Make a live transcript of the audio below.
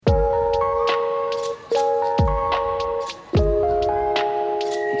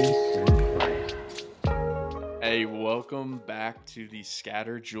back to the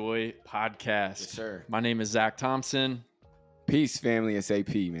Scatter Joy podcast. Yes, sir. My name is Zach Thompson. Peace, family. It's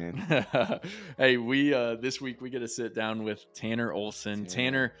AP, man. Hey, we this week we get to sit down with Tanner Olson.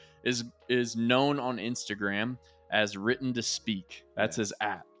 Tanner is known on Instagram as Written to Speak. That's his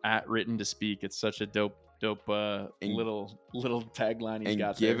at Written to Speak. It's such a dope little tagline he's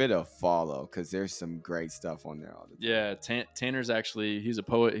got give there. it a follow because there's some great stuff on there all the time. Yeah, Tanner's he's a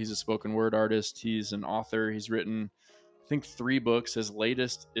poet. He's a spoken word artist. He's an author. He's written, I think, 3 books. His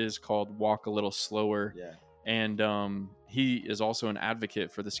latest is called Walk a Little Slower. Yeah. And he is also an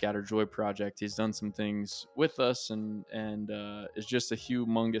advocate for the Scatter Joy Project. He's done some things with us and is just a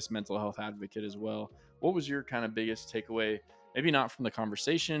humongous mental health advocate as well. What was your kind of biggest takeaway? Maybe not from the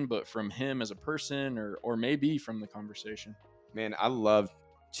conversation, but from him as a person or maybe from the conversation? Man, I love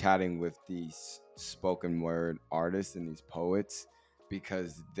chatting with these spoken word artists and these poets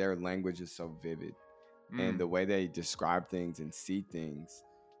because their language is so vivid. And the way they describe things and see things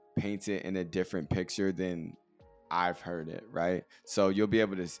paints it in a different picture than I've heard it, right? So you'll be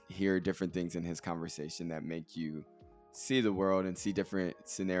able to hear different things in his conversation that make you see the world and see different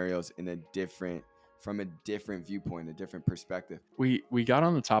scenarios from a different viewpoint, a different perspective. We got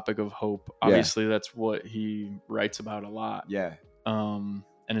on the topic of hope. Obviously, that's what he writes about a lot. Yeah. And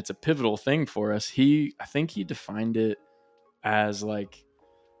it's a pivotal thing for us. I think he defined it as like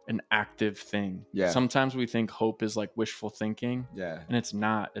an active thing. Yeah. Sometimes we think hope is like wishful thinking. Yeah. And it's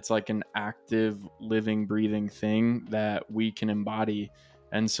not. It's like an active, living, breathing thing that we can embody.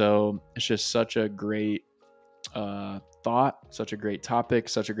 And so it's just such a great thought, such a great topic,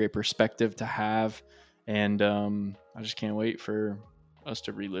 such a great perspective to have. And I just can't wait for us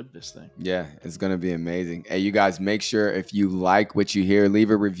to relive this thing. Yeah, it's going to be amazing. Hey, you guys, make sure if you like what you hear,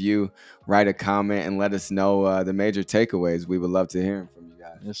 leave a review, write a comment, and let us know the major takeaways. We would love to hear them from you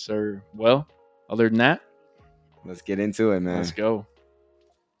guys. Yes, sir. Well, other than that, let's get into it, man. Let's go.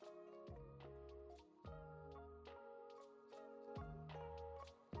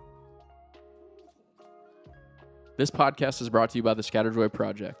 This podcast is brought to you by the Scatter Joy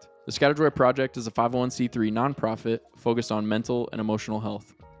Project. The Scatter Joy Project is a 501c3 nonprofit focused on mental and emotional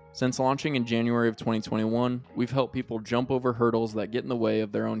health. Since launching in January of 2021, we've helped people jump over hurdles that get in the way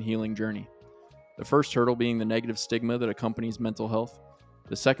of their own healing journey. The first hurdle being the negative stigma that accompanies mental health,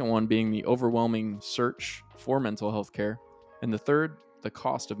 the second one being the overwhelming search for mental health care, and the third, the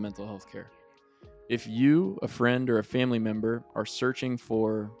cost of mental health care. If you, a friend, or a family member are searching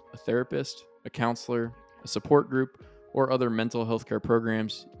for a therapist, a counselor, a support group, or other mental health care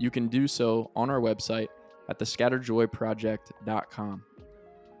programs, you can do so on our website at thescatterjoyproject.com.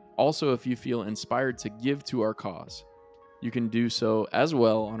 Also, if you feel inspired to give to our cause, you can do so as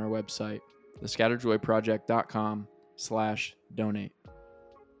well on our website, thescatterjoyproject.com/donate.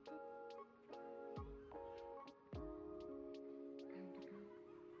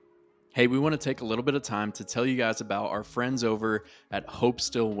 Hey, we want to take a little bit of time to tell you guys about our friends over at Hope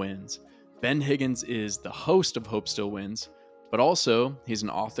Still Wins. Ben Higgins is the host of Hope Still Wins, but also he's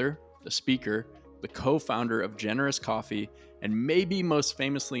an author, a speaker, the co-founder of Generous Coffee, and maybe most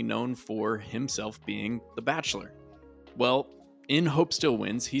famously known for himself being The Bachelor. Well, in Hope Still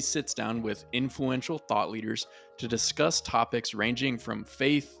Wins, he sits down with influential thought leaders to discuss topics ranging from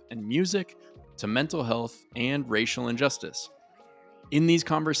faith and music to mental health and racial injustice. In these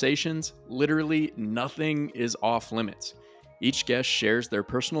conversations, literally nothing is off limits. Each guest shares their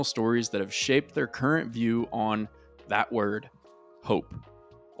personal stories that have shaped their current view on that word, hope.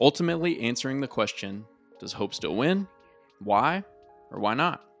 Ultimately answering the question, does hope still win? Why or why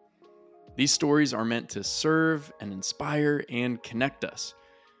not? These stories are meant to serve and inspire and connect us,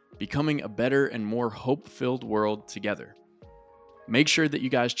 becoming a better and more hope-filled world together. Make sure that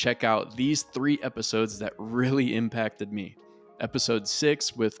you guys check out these 3 episodes that really impacted me. Episode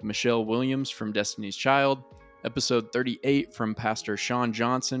 6 with Michelle Williams from Destiny's Child, Episode 38 from Pastor Sean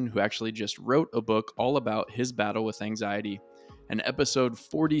Johnson, who actually just wrote a book all about his battle with anxiety, and Episode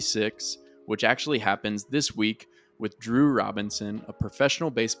 46, which actually happens this week with Drew Robinson, a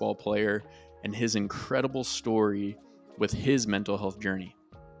professional baseball player, and his incredible story with his mental health journey.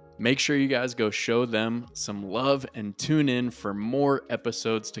 Make sure you guys go show them some love and tune in for more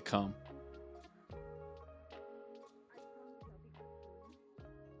episodes to come.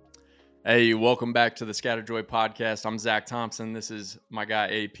 Hey, welcome back to the Scatter Joy Podcast. I'm Zach Thompson. This is my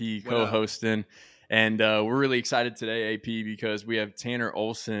guy AP co-hosting. And we're really excited today, AP, because we have Tanner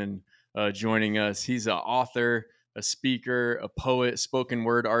Olson joining us. He's an author, a speaker, a poet, spoken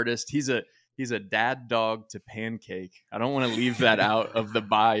word artist. He's a He's a dad dog to Pancake. I don't want to leave that out of the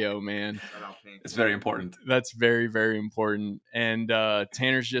bio, man. It's very important. That's very, very important. And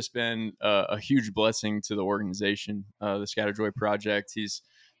Tanner's just been a huge blessing to the organization, the Scatter Joy Project. He's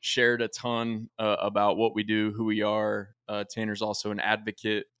shared a ton about what we do, who we are. Tanner's also an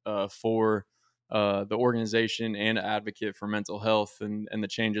advocate for the organization and an advocate for mental health and the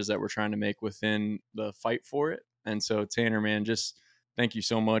changes that we're trying to make within the fight for it. And so, Tanner, man, just thank you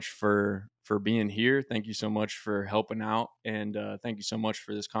so much for being here. Thank you so much for helping out, and thank you so much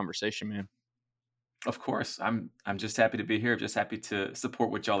for this conversation, man. Of course, I'm just happy to be here. Just happy to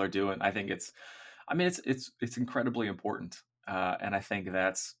support what y'all are doing. I think I mean, it's incredibly important, and I think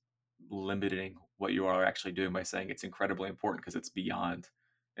that's limiting what you are actually doing by saying it's incredibly important because it's beyond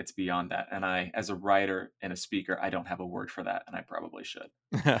that. And I, as a writer and a speaker, I don't have a word for that, and I probably should.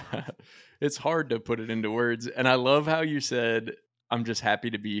 It's hard to put it into words, and I love how you said, "I'm just happy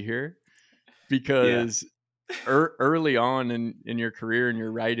to be here," Yeah, because early on in your career and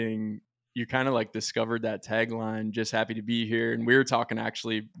your writing, you kind of like discovered that tagline, "Just happy to be here." And we were talking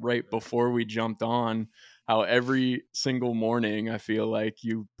actually right before we jumped on how every single morning I feel like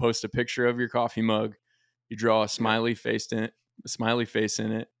you post a picture of your coffee mug, you draw a yeah. smiley face in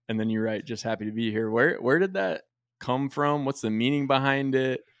it, and then you write, "Just happy to be here." Where did that come from? What's the meaning behind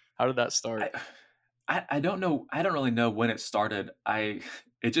it? How did that start? I I don't know. I don't really know when it started. I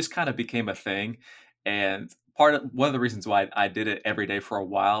It just kind of became a thing, and one of the reasons why I did it every day for a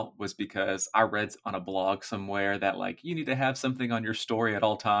while was because I read on a blog somewhere that like you need to have something on your story at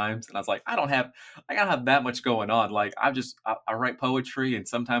all times, and I was like, I don't have that much going on. Like I write poetry, and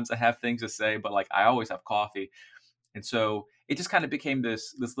sometimes I have things to say, but like I always have coffee. And so it just kind of became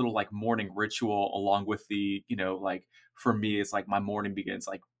this little like morning ritual along with the, like for me, it's like my morning begins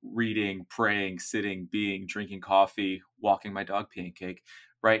like reading, praying, sitting, being, drinking coffee, walking my dog Pancake,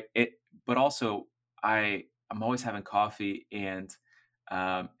 right? But also I'm always having coffee, and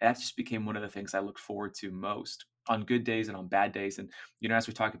that just became one of the things I looked forward to most on good days and on bad days. And, as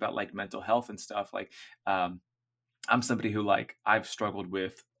we talk about like mental health and stuff, like, um, I'm somebody who like I've struggled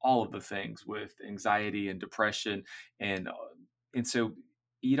with all of the things with anxiety and depression and so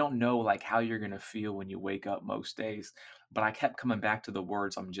you don't know like how you're going to feel when you wake up most days, but I kept coming back to the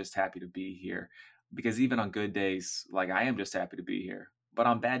words I'm just happy to be here because even on good days like I am just happy to be here, but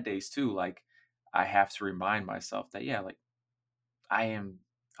on bad days too, like I have to remind myself that yeah, like I am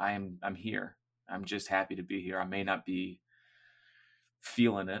I'm here. I'm just happy to be here. I may not be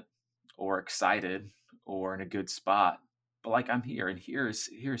feeling it or excited or in a good spot, but like I'm here, and here is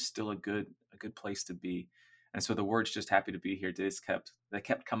still a good place to be. And so the words just happy to be here just kept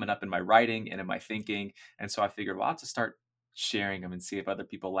coming up in my writing and in my thinking. And so I figured, well, I'll have to start sharing them and see if other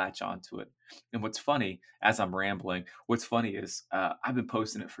people latch onto it. And what's funny, as I'm rambling, what's funny is I've been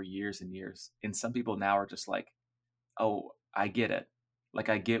posting it for years and years, and some people now are just like, oh, I get it. Like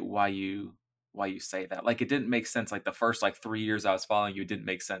I get why you say that. Like it didn't make sense. Like the first like 3 years I was following you, it didn't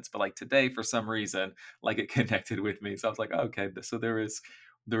make sense. But like today, for some reason, like it connected with me. So I was like, okay, so there is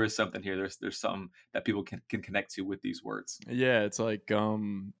something here. There's something that people can connect to with these words. Yeah, it's like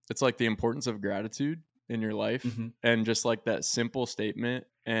the importance of gratitude in your life, Hmm. and just like that simple statement,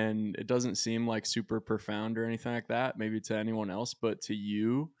 and it doesn't seem like super profound or anything like that maybe to anyone else, but to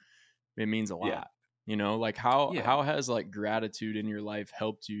you it means a Yeah. lot. Like Yeah. how has like gratitude in your life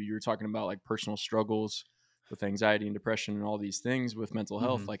helped you? You were talking about like personal struggles with anxiety and depression and all these things with mental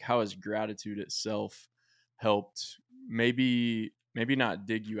health. Hmm. Like how has gratitude itself helped, maybe not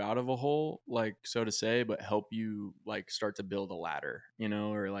dig you out of a hole, like so to say, but help you like start to build a ladder,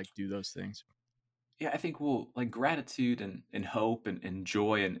 or like do those things? Yeah, I think well, like gratitude and hope and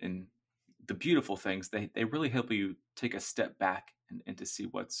joy and the beautiful things, they really help you take a step back and to see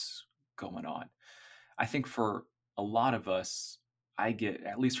what's going on. I think for a lot of us, I get,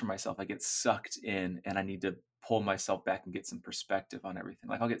 at least for myself, I get sucked in and I need to pull myself back and get some perspective on everything.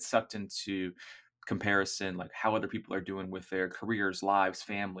 Like I'll get sucked into comparison, like how other people are doing with their careers, lives,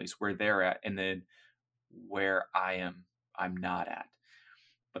 families, where they're at, and then where I'm not at.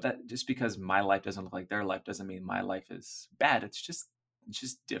 But that just because my life doesn't look like their life doesn't mean my life is bad. It's just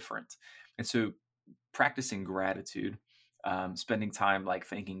different. And so practicing gratitude, spending time like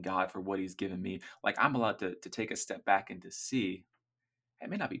thanking God for what He's given me. Like I'm allowed to take a step back and to see it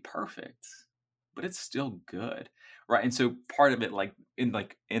may not be perfect, but it's still good, right? And so part of it, like in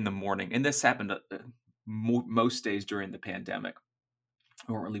the morning, and this happened most days during the pandemic,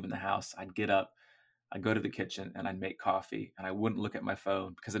 when we weren't leaving the house. I'd get up, I'd go to the kitchen, and I'd make coffee, and I wouldn't look at my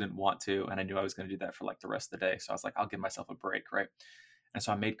phone because I didn't want to, and I knew I was going to do that for like the rest of the day. So I was like, I'll give myself a break, right? And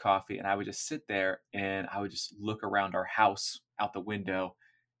so I made coffee and I would just sit there and I would just look around our house out the window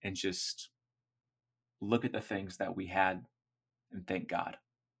and just look at the things that we had and thank God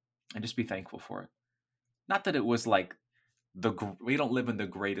and just be thankful for it. Not that it was like we don't live in the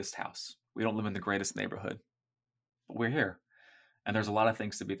greatest house. We don't live in the greatest neighborhood, but we're here. And there's a lot of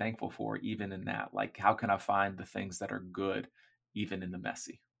things to be thankful for, even in that. Like, how can I find the things that are good, even in the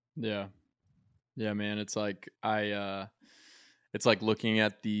messy? Yeah. Yeah, man. It's like looking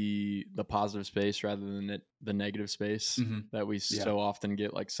at the positive space rather than the negative space Hmm. that we Yeah. so often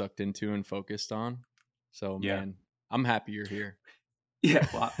get like sucked into and focused on. So, Yeah. man, I'm happy you're here. Yeah,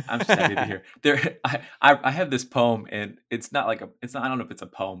 well, I'm just happy to be here. There, I have this poem, and it's not like it's not. I don't know if it's a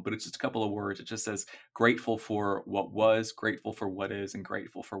poem, but it's just a couple of words. It just says, "Grateful for what was, grateful for what is, and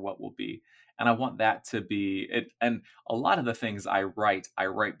grateful for what will be." And I want that to be it. And a lot of the things I write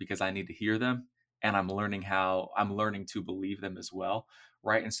because I need to hear them, and I'm learning to believe them as well,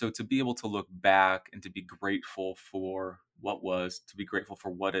 right? And so to be able to look back and to be grateful for what was, to be grateful for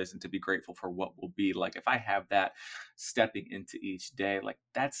what is, and to be grateful for what will be. Like if I have that stepping into each day, like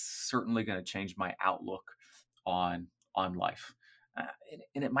that's certainly going to change my outlook on life.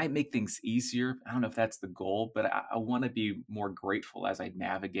 And it might make things easier. I don't know if that's the goal, but I want to be more grateful as I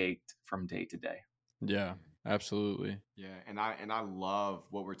navigate from day to day. Yeah, absolutely. Yeah, and I love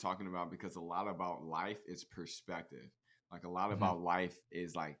what we're talking about because a lot about life is perspective. Like a lot Hmm. about life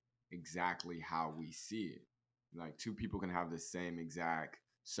is like exactly how we see it. Like two people can have the same exact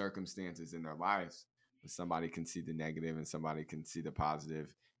circumstances in their lives, but somebody can see the negative and somebody can see the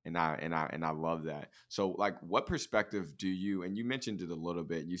positive. And I love that. So like what perspective do you, and you mentioned it a little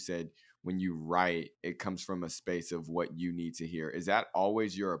bit, you said when you write, it comes from a space of what you need to hear. Is that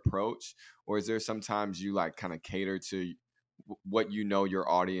always your approach? Or is there sometimes you like kind of cater to what you know your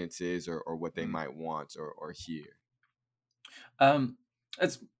audience is or what they Mm. might want or hear? Um,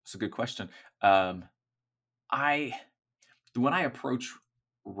 it's a good question. Um, I when I approach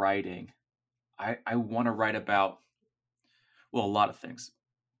writing, I want to write about, well, a lot of things,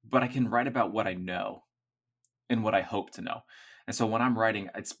 but I can write about what I know and what I hope to know. And so when I'm writing,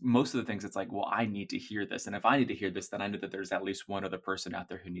 it's most of the things it's like, well, I need to hear this. And if I need to hear this, then I know that there's at least one other person out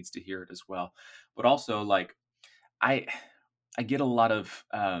there who needs to hear it as well. But also like I I get a lot of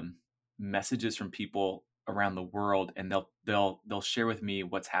messages from people around the world, and they'll share with me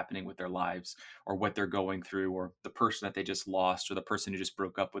what's happening with their lives or what they're going through, or the person that they just lost, or the person who just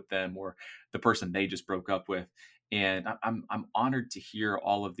broke up with them, or the person they just broke up with. And I'm honored to hear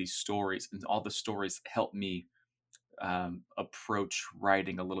all of these stories, and all the stories help me approach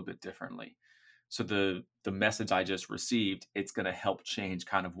writing a little bit differently. So the message I just received, it's going to help change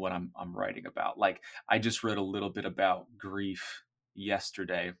kind of what I'm writing about. Like I just read a little bit about grief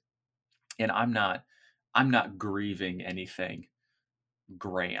yesterday, and I'm not grieving anything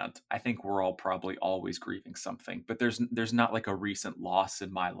grand. I think we're all probably always grieving something, but there's not like a recent loss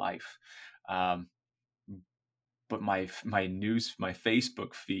in my life. Um, but my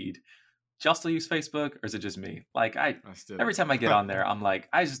Facebook feed, do y'all still use Facebook, or is it just me? Like I still every do. time I get on there, I'm like,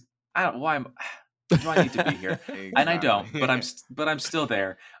 I don't why am do I need to be here? And I don't, but Exactly. I'm still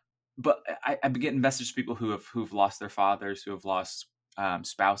there. But I've been getting messages from people who've lost their fathers, who have lost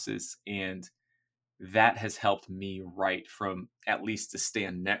spouses, and that has helped me write, from at least to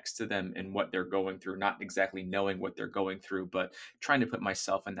stand next to them in what they're going through, not exactly knowing what they're going through, but trying to put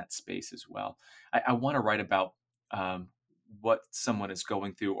myself in that space as well. I want to write about um, what someone is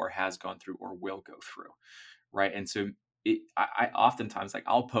going through, or has gone through, or will go through, right? And so I oftentimes, like,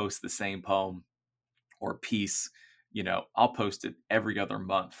 I'll post the same poem or piece, I'll post it every other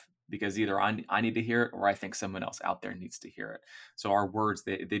month, because either I need to hear it, or I think someone else out there needs to hear it. So our words,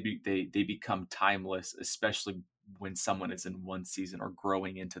 they become timeless, especially when someone is in one season or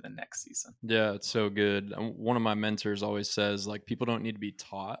growing into the next season. Yeah, it's so good. One of my mentors always says like people don't need to be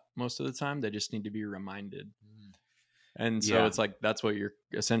taught most of the time; they just need to be reminded. Mm. And so Yeah. it's like that's what you're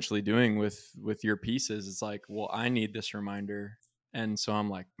essentially doing with your pieces. It's like, well, I need this reminder. And so I'm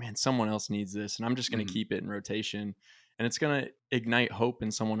like, man, someone else needs this, and I'm just going to Mhm. keep it in rotation. And it's going to ignite hope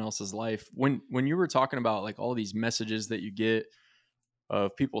in someone else's life. When you were talking about like all these messages that you get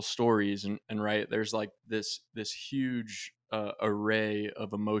of people's stories, and right, there's like this huge array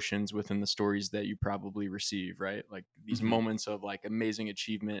of emotions within the stories that you probably receive, right? Like these Mhm. moments of like amazing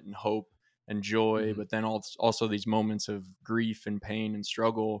achievement and hope and joy, Mhm. but then also these moments of grief and pain and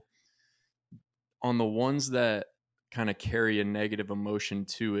struggle. On the ones that kind of carry a negative emotion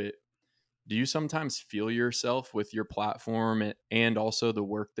to it, do you sometimes feel yourself with your platform and also the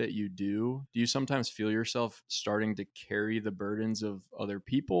work that you do? Do you sometimes feel yourself starting to carry the burdens of other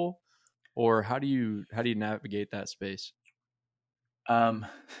people, or how do you navigate that space? Um,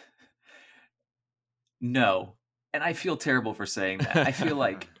 no, and I feel terrible for saying that. I feel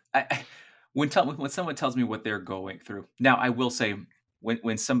like when someone tells me what they're going through. Now, I will say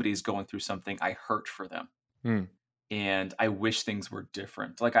when somebody's going through something, I hurt for them Hmm. and I wish things were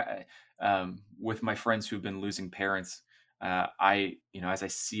different. Like with my friends who've been losing parents, as I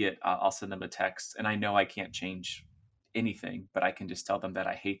see it, I'll send them a text, and I know I can't change anything, but I can just tell them that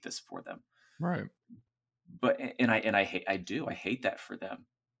I hate this for them. Right. But I hate that for them.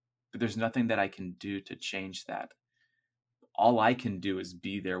 But there's nothing that I can do to change that. All I can do is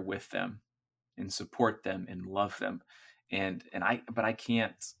be there with them and support them and love them. I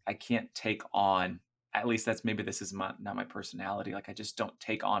can't take on, at least that's, maybe this is not my personality. Like, I just don't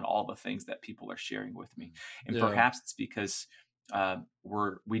take on all the things that people are sharing with me. And Yeah. perhaps it's because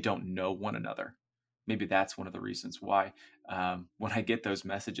we don't know one another. Maybe that's one of the reasons why, when I get those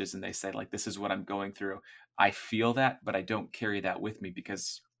messages and they say, like, this is what I'm going through, I feel that, but I don't carry that with me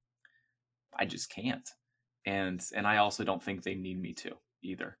because I just can't. And I also don't think they need me to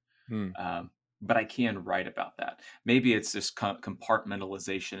either. Hmm. But I can write about that. Maybe it's just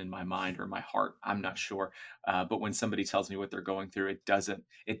compartmentalization in my mind or my heart. I'm not sure. But when somebody tells me what they're going through, it doesn't.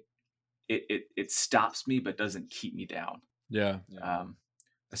 It stops me, but doesn't keep me down. Yeah. Yeah.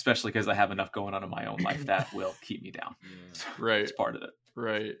 Especially because I have enough going on in my own life that will keep me down. Yeah. So Right. it's part of it.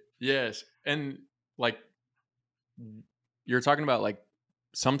 Right. Yes. And like you're talking about, like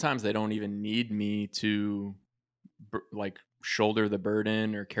sometimes they don't even need me to like shoulder the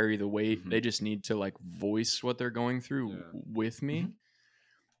burden or carry the weight. Hmm. They just need to like voice what they're going through Yeah. with me. Hmm.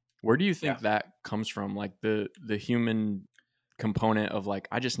 Where do you think Yeah. that comes from? Like the human component of like,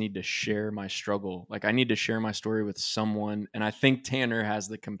 I just need to share my struggle. Like I need to share my story with someone. And I think Tanner has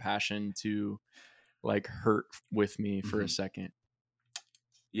the compassion to like hurt with me for a Hmm. second.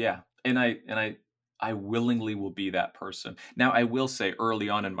 Yeah, and I willingly will be that person. Now, I will say early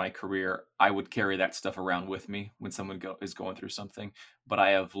on in my career, I would carry that stuff around with me when someone is going through something, but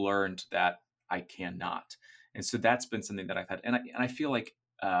I have learned that I cannot. And so that's been something that I've had, and I feel like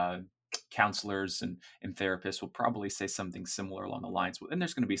counselors and therapists will probably say something similar along the lines. And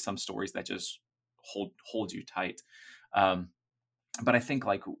there's going to be some stories that just hold you tight. Um, but I think,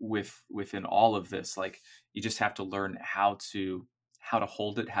 like, within all of this, like, you just have to learn how to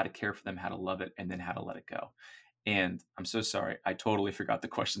hold it, how to care for them, how to love it, and then how to let it go. And I'm so sorry, I totally forgot the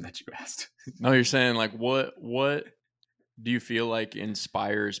question that you asked. No, you're saying like what do you feel like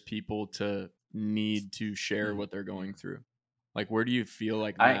inspires people to need to share Mm. what they're going through? Like where do you feel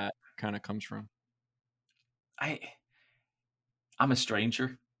like I that kind of comes from? I I'm a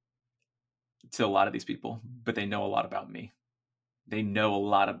stranger to a lot of these people, but they know a lot about me. They know a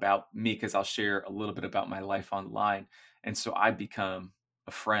lot about me because I'll share a little bit about my life online, and so I become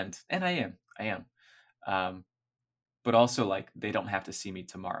a friend, and I am. Um, but also, like, they don't have to see me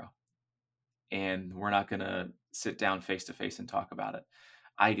tomorrow, and we're not gonna sit down face to face and talk about it.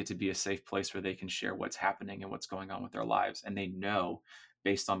 I get to be a safe place where they can share what's happening and what's going on with their lives. And they know,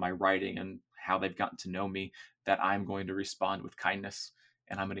 based on my writing and how they've gotten to know me, that I'm going to respond with kindness,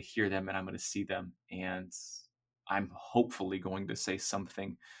 and I'm going to hear them and I'm going to see them. And I'm hopefully going to say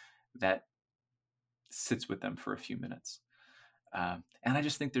something that sits with them for a few minutes. And I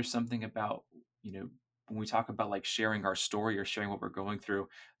just think there's something about, when we talk about, like, sharing our story or sharing what we're going through,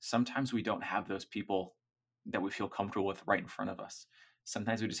 sometimes we don't have those people that we feel comfortable with right in front of us.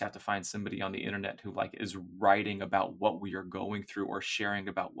 Sometimes we just have to find somebody on the internet who, like, is writing about what we are going through or sharing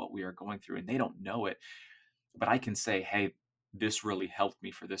about what we are going through, and they don't know it. But I can say, hey, this really helped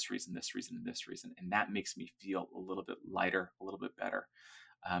me for this reason, this reason, and this reason. And that makes me feel a little bit lighter, a little bit better.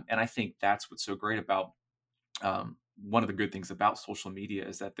 And I think that's what's so great about, one of the good things about social media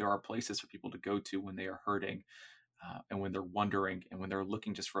is that there are places for people to go to when they are hurting, and when they're wondering, and when they're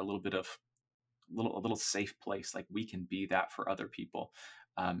looking just for a little bit of a little safe place. Like, we can be that for other people,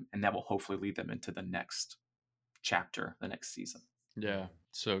 and that will hopefully lead them into the next chapter, the next season. Yeah,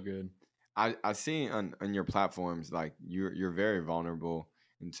 so good. I see on your platforms, like you're very vulnerable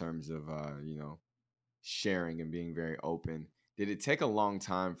in terms of sharing and being very open. Did it take a long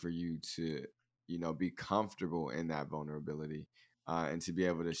time for you to be comfortable in that vulnerability, and to be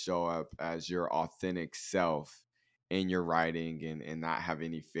able to show up as your authentic self in your writing, and not have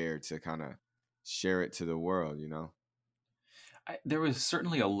any fear to kind of share it to the world? There was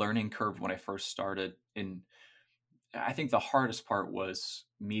certainly a learning curve when I first started, and I think the hardest part was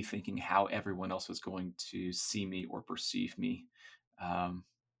me thinking how everyone else was going to see me or perceive me. Um,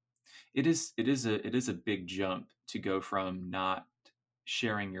 it is a big jump to go from not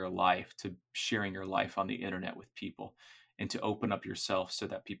sharing your life to sharing your life on the internet with people, and to open up yourself so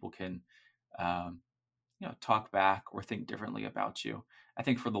that people can, um, talk back or think differently about you. I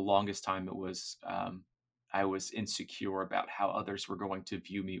think for the longest time it was, I was insecure about how others were going to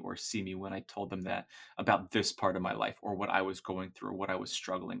view me or see me when I told them that about this part of my life or what I was going through or what I was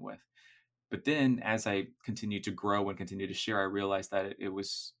struggling with. But then as I continued to grow and continue to share, I realized that it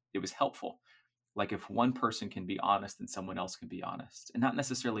was helpful. Like if one person can be honest, then someone else can be honest. And not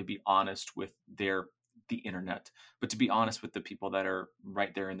necessarily be honest with the internet, but to be honest with the people that are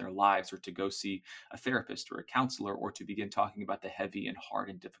right there in their lives, or to go see a therapist or a counselor, or to begin talking about the heavy and hard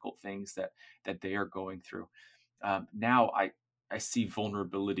and difficult things that they are going through. Now I see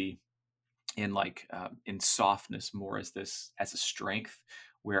vulnerability in softness more as this as a strength,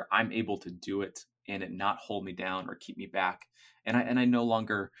 where I'm able to do it and it not hold me down or keep me back. And I no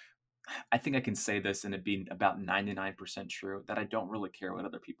longer, I think I can say this and it being about 99% true, that I don't really care what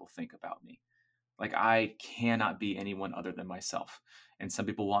other people think about me. Like I cannot be anyone other than myself. And some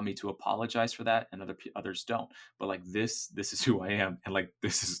people want me to apologize for that, and others don't. But like this is who I am, and like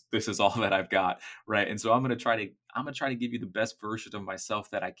this is all that I've got, right? And so I'm gonna try to give you the best version of myself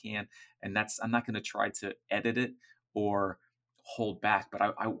that I can, and I'm not gonna try to edit it or hold back, but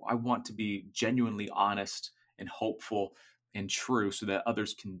I want to be genuinely honest and hopeful and true, so that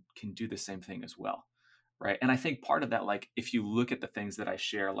others can do the same thing as well, right? And I think part of that, like if you look at the things that I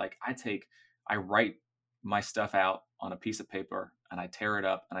share, like I write my stuff out on a piece of paper and I tear it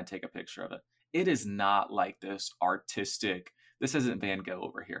up and I take a picture of it. It is not like this artistic. This isn't Van Gogh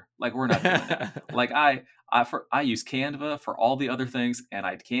over here. Like we're not doing that. Like I use Canva for all the other things, and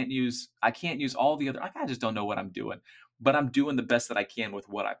I can't use all the other. Like I just don't know what I'm doing, but I'm doing the best that I can with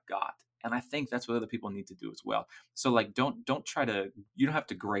what I've got. And I think that's what other people need to do as well. So like don't try to. You don't have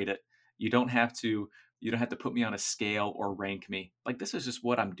to grade it. You don't have to. You don't have to put me on a scale or rank me. Like this is just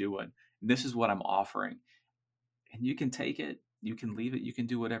what I'm doing. This is what I'm offering. And you can take it, you can leave it, you can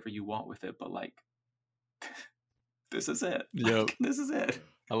do whatever you want with it. But like, this is it. Yep. Like, this is it.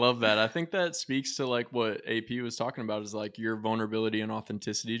 I love that. I think that speaks to like what AP was talking about, is like your vulnerability and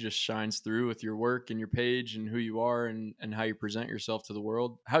authenticity just shines through with your work and your page and who you are, and how you present yourself to the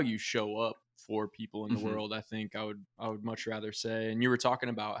world, how you show up for people in the Hmm. world. I think I would much rather say. And you were talking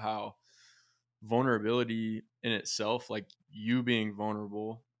about how vulnerability in itself, like you being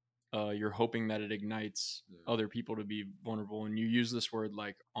vulnerable, you're hoping that it ignites Yeah. other people to be vulnerable. And you use this word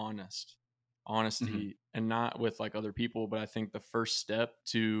like Hmm. honesty, and not with like other people. But I think the first step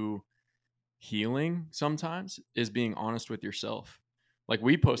to healing sometimes is being honest with yourself. Like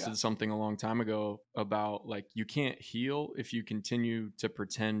we Yeah. posted something a long time ago about like you can't heal if you continue to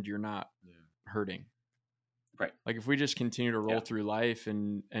pretend you're not Yeah. hurting. Right. Like if we just continue to roll Yeah. through life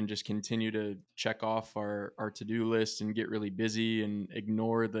and just continue to check off our to-do list and get really busy and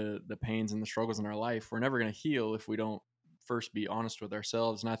ignore the pains and the struggles in our life, we're never going to heal if we don't first be honest with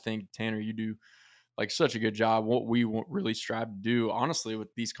ourselves. And I think, Tanner, you do like such a good job. What we really strive to do, honestly,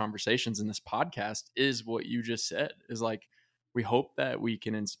 with these conversations in this podcast is what you just said, is like we hope that we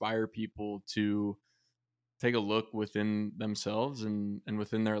can inspire people to take a look within themselves and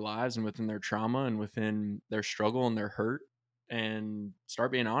within their lives and within their trauma and within their struggle and their hurt, and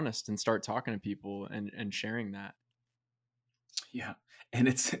start being honest and start talking to people and sharing that. Yeah. And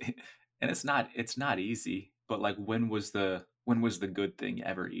it's not easy, but like when was the good thing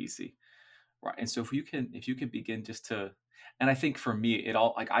ever easy? Right. And so if you can begin just to, and I think for me, it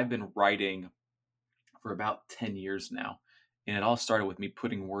all, like I've been writing for about 10 years now. And it all started with me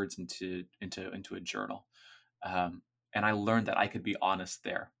putting words into a journal. Um, and I learned that I could be honest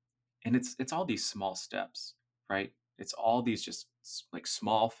there. And it's all these small steps, right? It's all these just like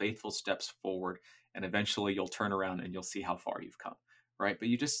small, faithful steps forward. And eventually you'll turn around and you'll see how far you've come, right? But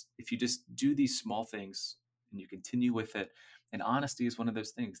if you just do these small things and you continue with it, and honesty is one of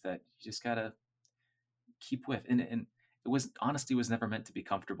those things that you just gotta keep with. And honesty was never meant to be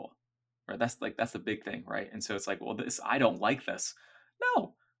comfortable, right? That's the big thing, right? And so it's like, well, this, I don't like this.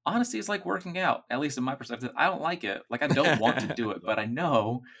 No, honesty is like working out, at least in my perspective. I don't like it. Like I don't want to do it, but I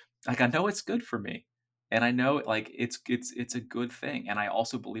know it's good for me. And I know like it's a good thing. And I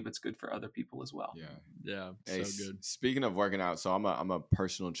also believe it's good for other people as well. Yeah. Yeah, Hey, so good. speaking of working out, so I'm a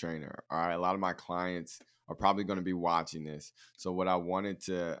personal trainer. All right, a lot of my clients are probably going to be watching this. So what I wanted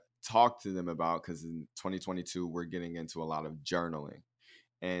to talk to them about, because in 2022 we're getting into a lot of journaling,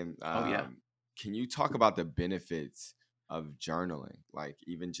 and Oh yeah. can you talk about the benefits of journaling, like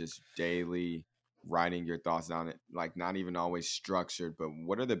even just daily writing your thoughts down, it like not even always structured, but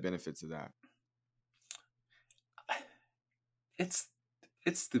what are the benefits of that? It's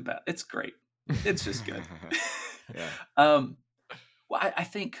it's the best. It's great. It's just good. Yeah. um well, I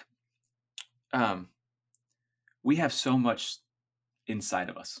think um we have so much inside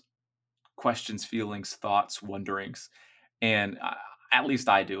of us: questions, feelings, thoughts, wonderings. And At least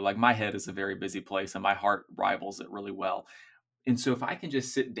I do. Like my head is a very busy place and my heart rivals it really well. And so if I can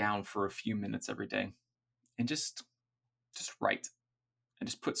just sit down for a few minutes every day and just write and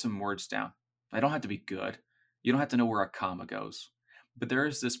just put some words down. I don't have to be good. You don't have to know where a comma goes. But there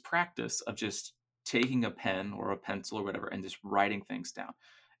is this practice of just taking a pen or a pencil or whatever and just writing things down.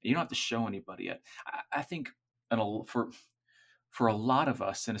 You don't have to show anybody it. I think for a lot of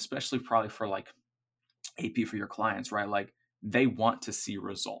us, and especially probably for like AP for your clients, right? Like they want to see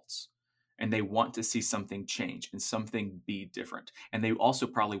results and they want to see something change and something be different. And they also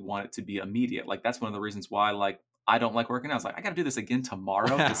probably want it to be immediate. Like that's one of the reasons why like I don't like working out. I was like, I got to do this again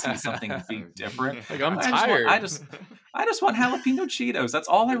tomorrow to see something be different. Like, I'm I just want, I tired. just, I just want jalapeno Cheetos. That's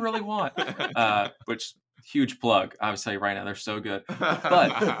all I really want. Which huge plug. I will tell you right now, they're so good.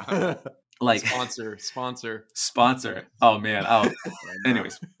 But like sponsor. Oh man. Oh,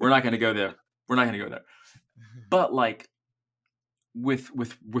 anyways, we're not going to go there. We're not going to go there. But like with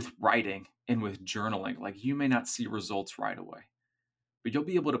writing and with journaling, like you may not see results right away, but you'll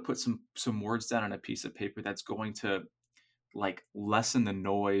be able to put some words down on a piece of paper that's going to like lessen the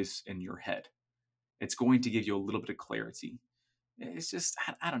noise in your head. It's going to give you a little bit of clarity. It's just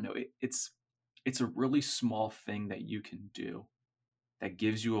I don't know. It's a really small thing that you can do that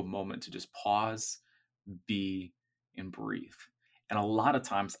gives you a moment to just pause, be, and breathe. And a lot of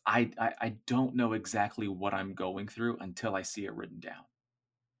times I don't know exactly what I'm going through until I see it written down.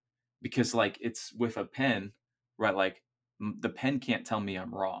 Because like it's with a pen, right? Like the pen can't tell me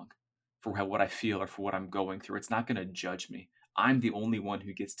I'm wrong for what I feel or for what I'm going through. It's not going to judge me. I'm the only one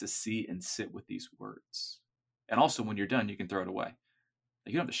who gets to see and sit with these words. And also when you're done, you can throw it away.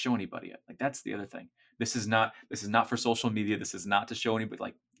 Like, you don't have to show anybody it. Like that's the other thing. This is not for social media. This is not to show anybody.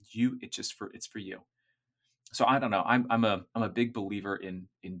 Like it's for you. So I don't know. I'm a big believer in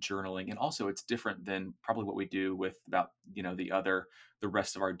journaling, and also it's different than probably what we do with about the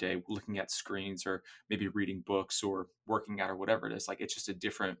rest of our day, looking at screens or maybe reading books or working out or whatever it is. Like it's just a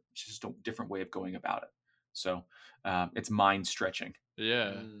different way of going about it. So it's mind stretching.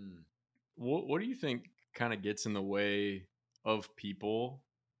 Yeah. Mm. What do you think kind of gets in the way of people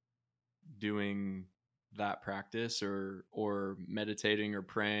doing that practice, or meditating or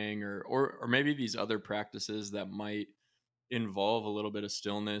praying, or maybe these other practices that might involve a little bit of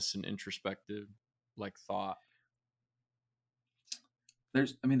stillness and introspective like thought?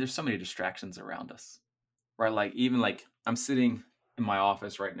 There's so many distractions around us, right? Like even like I'm sitting in my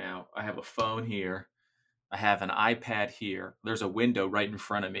office right now. I have a phone here. I have an iPad here. There's a window right in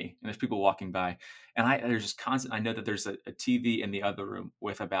front of me, and there's people walking by. And there's just constant. I know that there's a TV in the other room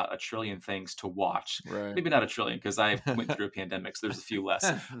with about a trillion things to watch. Right. Maybe not a trillion because I went through a pandemic, so there's a few less.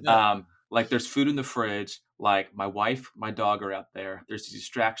 Yeah. Like there's food in the fridge. Like my wife, my dog are out there. There's these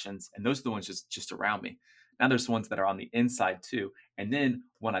distractions, and those are the ones just around me. Now there's ones that are on the inside too. And then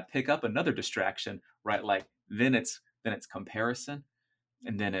when I pick up another distraction, right, like then it's comparison,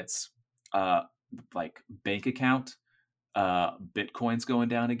 and then it's uh like bank account, bitcoin's going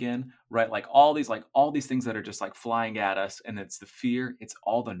down again, right? Like all these things that are just like flying at us, and it's the fear, it's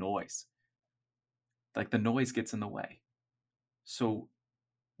all the noise. Like the noise gets in the way. So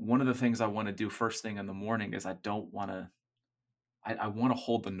one of the things I want to do first thing in the morning is I want to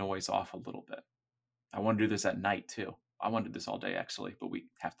hold the noise off a little bit. I want to do this at night too. I want to do this all day actually, but we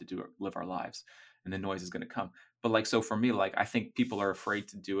have to live our lives, and the noise is going to come. But like, so for me, like, I think people are afraid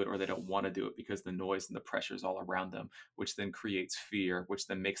to do it, or they don't want to do it because the noise and the pressure is all around them, which then creates fear, which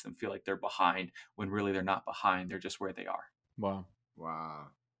then makes them feel like they're behind when really they're not behind. They're just where they are. Wow. Wow.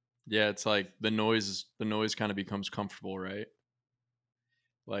 Yeah, it's like the noise kind of becomes comfortable, right?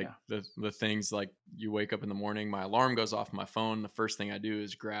 Like the things, like you wake up in the morning, my alarm goes off my phone. The first thing I do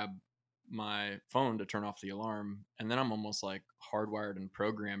is grab my phone to turn off the alarm, and then I'm almost like hardwired and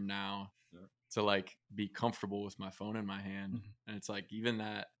programmed now to like be comfortable with my phone in my hand. Mhm. And it's like even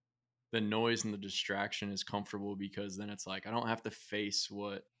that the noise and the distraction is comfortable, because then it's like I don't have to face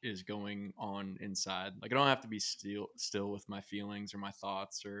what is going on inside. Like I don't have to be still with my feelings or my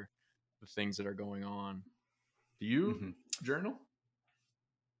thoughts or the things that are going on. Do you Mhm. journal?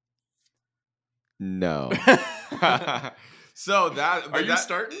 No. So Are you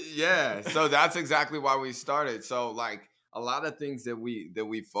starting? Yeah. So that's exactly why we started. So like a lot of things that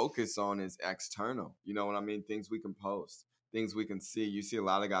we focus on is external. You know what I mean? Things we can post, things we can see. You see a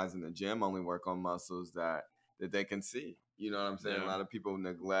lot of guys in the gym only work on muscles that they can see. You know what I'm saying? Yeah. A lot of people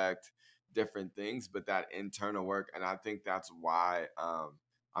neglect different things, but that internal work, and I think that's why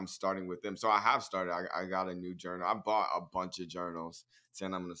I'm starting with them. So I have started. I got a new journal. I bought a bunch of journals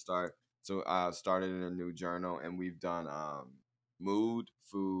saying I'm gonna start. So I started in a new journal, and we've done mood,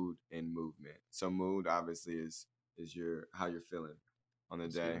 food, and movement. So mood obviously is your how you're feeling. on the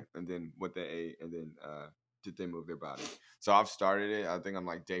That's day, good. and then what they ate, and then did they move their body. So I've started it. I think I'm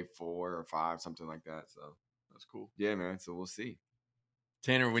like day 4 or 5, something like that. So That's cool. yeah, man. So we'll see.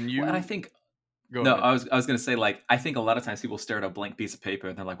 Tanner, when Well, and I you think go no, ahead. I was going to say, like, I think a lot of times people stare at a blank piece of paper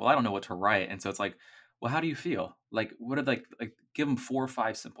and they're like, well, I don't know what to write. And so it's like, well, how do you feel? Like, what are like give them 4 or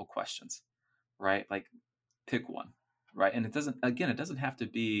 5 simple questions, right? Like, pick one, right? And it doesn't have to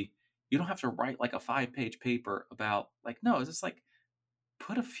be, you don't have to write like a 5-page paper about, like, no, it's just like,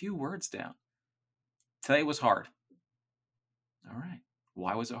 put a few words down. Today was hard. All right.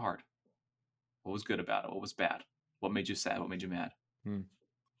 Why was it hard? What was good about it? What was bad? What made you sad? What made you mad? Hmm.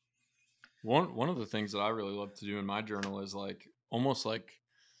 One of the things that I really love to do in my journal is like almost like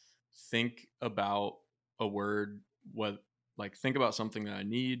think about a word, what like think about something that I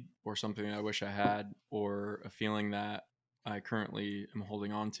need or something that I wish I had or a feeling that I currently am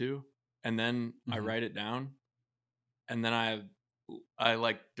holding on to, and then I Mm-hmm. write it down, and then I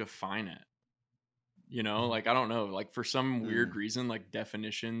like define it. Mm-hmm. Like I don't know, like for some weird Mm, reason, like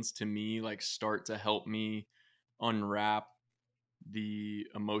definitions to me like start to help me unwrap the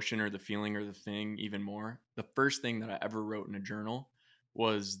emotion or the feeling or the thing even more. The first thing that I ever wrote in a journal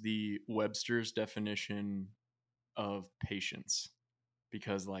was the Webster's definition of patience,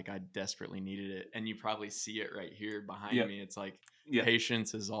 because like I desperately needed it. And you probably see it right here behind Yep. me. It's like Yep.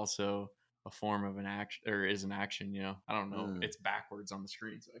 patience is also a form of an action, or is an action, I don't know. mm. It's backwards on the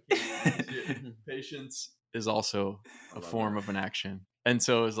screen, so I can't even really see it. Patience is also I a love that. form of an action. And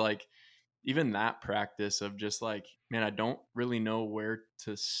so it's like even that practice of just like, man, I don't really know where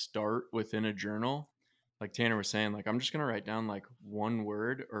to start within a journal. Like Tanner was saying, like, I'm just going to write down like one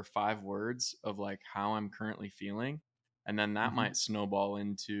word or 5 words of like how I'm currently feeling. And then that Mm-hmm. might snowball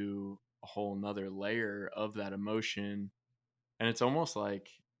into a whole nother layer of that emotion. And it's almost like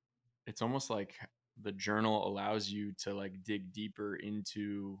the journal allows you to like dig deeper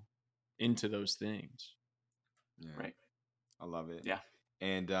into those things. Yeah, Right. I love it. Yeah.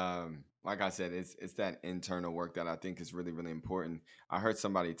 And like I said, it's that internal work that I think is really, really important. I heard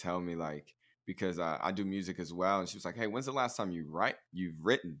somebody tell me, like, because I do music as well, and she was like, "Hey, when's the last time you've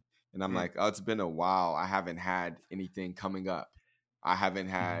written?" And I'm Hmm. like, "Oh, it's been a while. I haven't had anything coming up. I haven't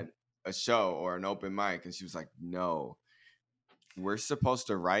Mm-hmm. had a show or an open mic." And she was like, "No, we're supposed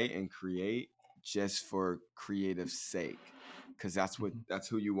to write and create just for creative sake, because Mm-hmm. that's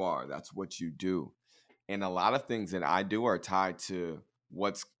who you are. That's what you do." And a lot of things that I do are tied to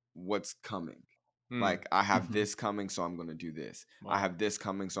what's coming. Hmm. Like, I have Mm-hmm. this coming, so I'm going to do this. I Wow. have this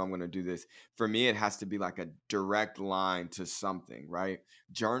coming, so I'm going to do this. For me, it has to be like a direct line to something, right?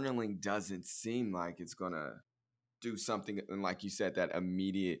 Journaling doesn't seem like it's going to do something, and like you said, that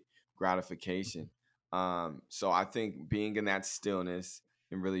immediate gratification. So I think being in that stillness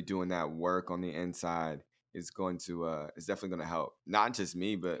and really doing that work on the inside is definitely going to help, not just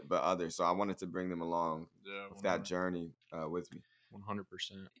me but others. So I wanted to bring them along Yeah, with that journey with me.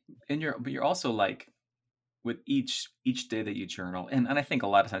 100%. And you're also like, with each day that you journal, and I think a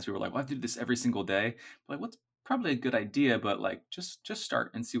lot of times people are like, well, I have to do this every single day. Like, what's probably a good idea, but like, just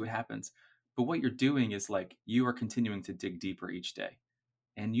start and see what happens. But what you're doing is like, you are continuing to dig deeper each day,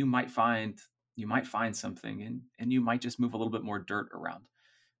 and you might find something, and you might just move a little bit more dirt around.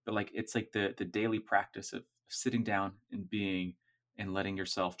 But like, it's like the daily practice of sitting down and being, and letting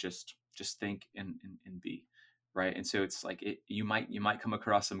yourself just think and be, right. And so it's like, you might come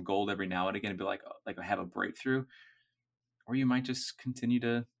across some gold every now and again and be like, oh, like I have a breakthrough, or you might just continue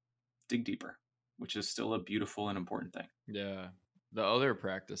to dig deeper, which is still a beautiful and important thing. Yeah. The other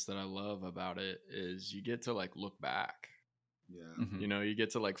practice that I love about it is you get to like look back. Yeah, Hmm. You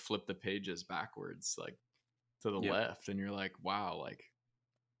get to like flip the pages backwards, like to the Yep. left, and you're like, wow, like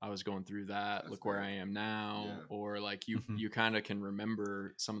I was going through that. that's Look where dope. I am now. Yeah. Or like you Hmm. you kind of can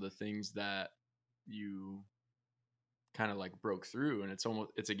remember some of the things that you kind of like broke through, and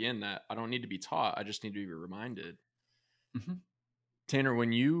it's again that I don't need to be taught. I just need to be reminded. Hmm. Tanner,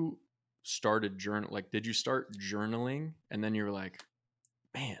 when you started like did you start journaling and then you were like,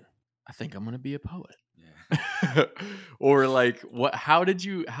 man, I think I'm gonna be a poet? Yeah. Or like how did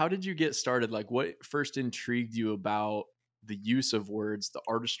you get started? Like what first intrigued you about the use of words, the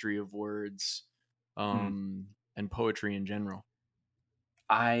artistry of words, Mm. and poetry in general?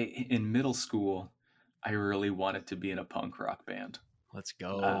 In middle school, I really wanted to be in a punk rock band. Let's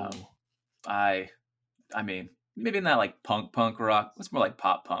go. Um, I I mean, maybe not like punk rock. It's more like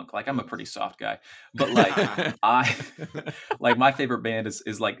pop punk. Like, I'm a pretty soft guy, but like, I like, my favorite band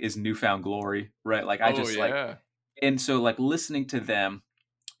is Newfound Glory, right? Like, I Oh just like, yeah. and so like listening to them,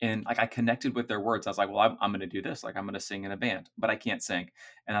 and like I connected with their words. I was like, well, I'm going to do this. Like, I'm going to sing in a band, but I can't sing.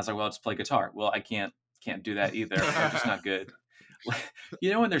 And I was like, well, I'll just play guitar. Well, I can't do that either. I'm just not good.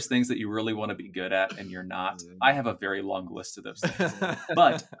 When there's things that you really want to be good at and you're not. Yeah. I have a very long list of those things.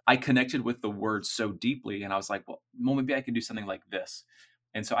 But I connected with the word so deeply, and I was like, well, maybe I could do something like this.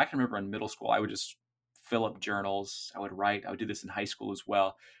 And so I can remember in middle school, I would just fill up journals. I would write. I would do this in high school as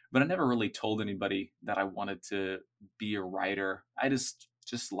well. But I never really told anybody that I wanted to be a writer. I just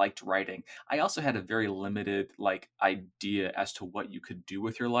liked writing. I also had a very limited like idea as to what you could do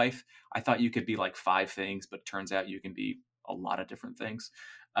with your life. I thought you could be like five things, but it turns out you can be a lot of different things.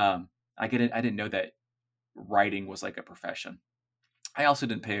 Um, I get it. I didn't know that writing was like a profession. I also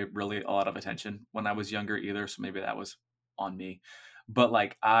didn't pay really a lot of attention when I was younger either, so maybe that was on me. But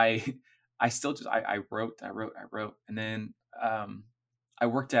like I still just I wrote, and then I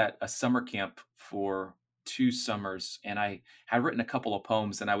worked at a summer camp for 2 summers, and I had written a couple of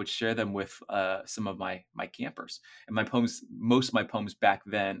poems, and I would share them with some of my campers. And my poems, most of my poems back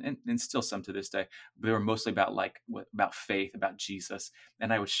then, and still some to this day, they were mostly about about faith, about Jesus,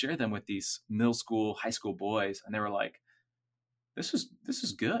 and I would share them with these middle school, high school boys, and they were like, this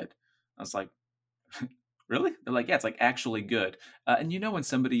is good. I was like, really? They're like, yeah, it's like actually good. And when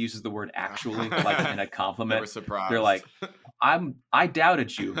somebody uses the word actually like in a They were compliment, they're surprised. like, I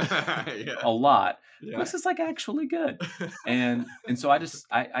doubted you Yeah. a lot. Yeah. This is like actually good. And so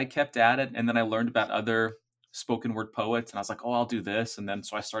I kept at it, and then I learned about other spoken word poets, and I was like, oh, I'll do this. And then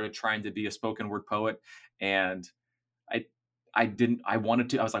so I started trying to be a spoken word poet, and I I didn't I wanted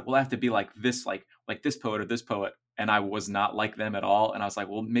to. I was like, well, I have to be like this poet or this poet, and I was not like them at all. And I was like,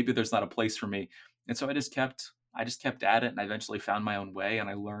 well, maybe there's not a place for me. And so I just kept at it, and I eventually found my own way. And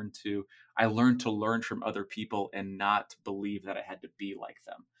I learned to learn from other people and not believe that I had to be like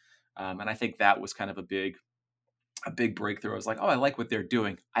them. And I think that was kind of a big breakthrough. I was like, oh, I like what they're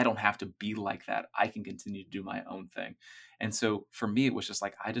doing. I don't have to be like that. I can continue to do my own thing. And so for me, it was just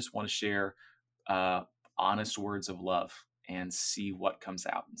like, I just want to share uh, honest words of love and see what comes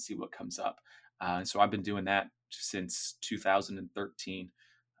out and see what comes up. And so I've been doing that since 2013.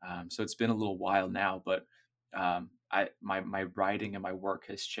 So it's been a little while now, but my writing and my work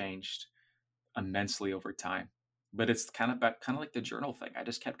has changed immensely over time. But it's kind of like the journal thing. I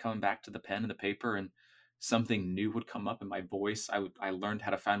just kept coming back to the pen and the paper, and something new would come up in my voice. I learned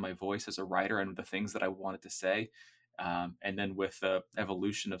how to find my voice as a writer and the things that I wanted to say. And then with the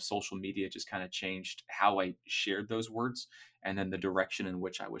evolution of social media, it just kind of changed how I shared those words, and then the direction in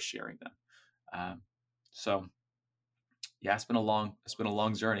which I was sharing them. Um, so yeah, it's been a long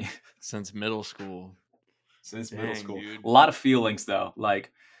journey. Since middle school. Since middle Dang, school. dude. A lot of feelings though.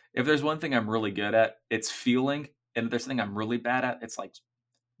 Like if there's one thing I'm really good at, it's feeling. And if there's something I'm really bad at, it's like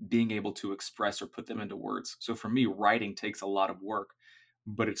being able to express or put them into words. So for me, writing takes a lot of work,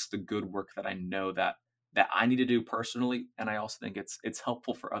 but it's the good work that I know that I need to do personally, and I also think it's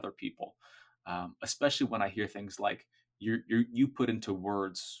helpful for other people, especially when I hear things like you put into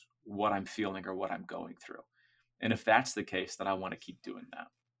words what I'm feeling or what I'm going through. And if that's the case, then I want to keep doing that.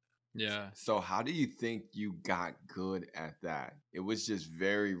 Yeah. So how do you think you got good at that? It was just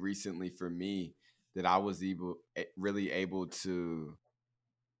very recently for me that I was really able to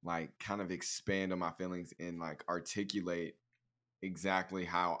like kind of expand on my feelings and like articulate exactly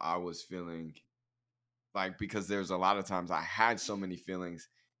how I was feeling. Like because there's a lot of times I had so many feelings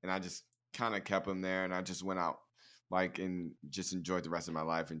and I just kind of kept them there and I just went out like and just enjoyed the rest of my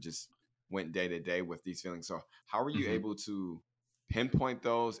life and just went day to day with these feelings. So how are you hmm able to pinpoint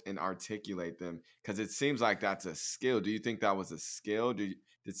those and articulate them? Because it seems like that's a skill. Do you think that was a skill? Did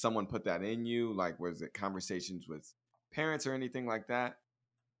someone put that in you? Like was it conversations with parents or anything like that?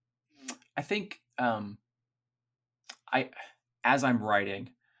 I think I as I'm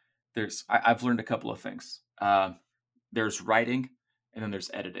writing, I've learned a couple of things. There's writing, and then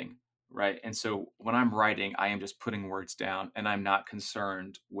there's editing, right? And so when I'm writing, I am just putting words down, and I'm not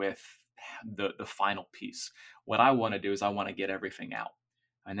concerned with the final piece. What I want to do is I want to get everything out.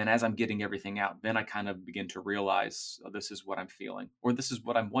 And then as I'm getting everything out, then I kind of begin to realize, oh, this is what I'm feeling, or this is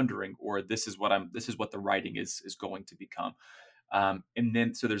what I'm wondering, or this is what the writing is going to become. And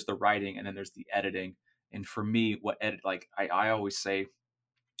then so there's the writing, and then there's the editing. And for me, what edit like I always say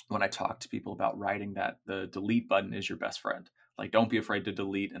when I talk to people about writing that the delete button is your best friend. Like, don't be afraid to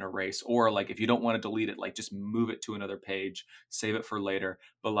delete and erase, or like if you don't want to delete it, like just move it to another page, save it for later.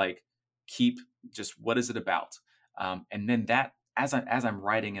 But like, keep just what is it about? And then that as I'm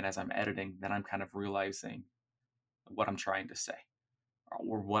writing and as I'm editing, then I'm kind of realizing what I'm trying to say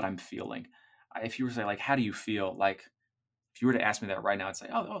or what I'm feeling. If you were to say like, how do you feel? Like, if you were to ask me that right now, I'd say,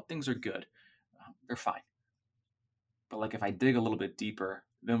 oh, things are good. They're fine. But like if I dig a little bit deeper,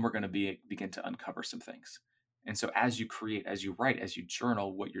 then we're going to begin to uncover some things. And so as you create, as you write, as you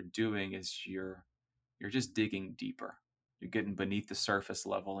journal, what you're doing is you're just digging deeper. You're getting beneath the surface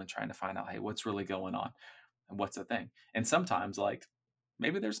level and trying to find out, hey, what's really going on and what's the thing. And sometimes, like,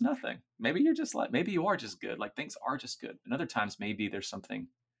 maybe there's nothing. Maybe you're just like, maybe you are just good. Like things are just good. And other times, maybe there's something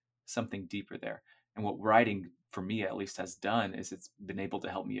deeper there. And what writing, for me at least, has done is it's been able to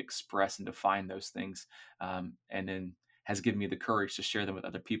help me express and define those things, and then has given me the courage to share them with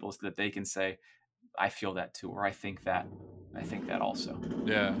other people so that they can say, I feel that too, or I think that also.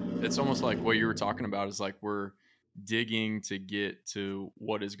 Yeah, it's almost like what you were talking about is like we're digging to get to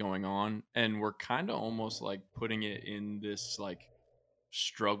what is going on, and we're kind of almost like putting it in this like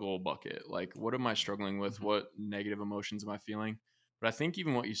struggle bucket. Like, what am I struggling with? Mhm. What negative emotions am I feeling? But I think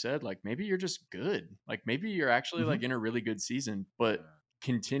even what you said, like maybe you're just good. Like maybe you're actually like Mhm. in a really good season, but Yeah.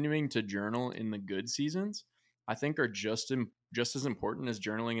 continuing to journal in the good seasons, I think are just as important as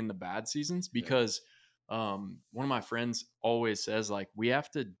journaling in the bad seasons Yeah. because one of my friends always says like we have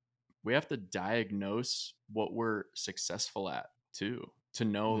to diagnose what we're successful at too to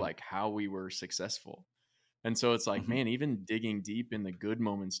know Mhm. like how we were successful. And so it's like, Mhm. man, even digging deep in the good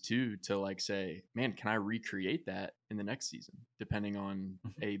moments too, to like say, man, can I recreate that in the next season, depending on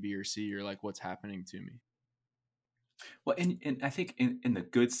Mhm. A, B, or C, or like what's happening to me? Well, and I think in the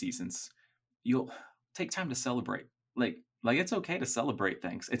good seasons, you'll take time to celebrate. Like it's okay to celebrate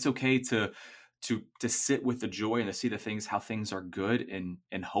things. It's okay to sit with the joy and to see the things how things are good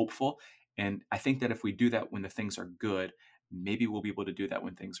and hopeful. And I think that if we do that when the things are good, maybe we'll be able to do that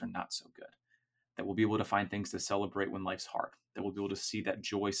when things are not so good. That we'll be able to find things to celebrate when life's hard. That we'll be able to see that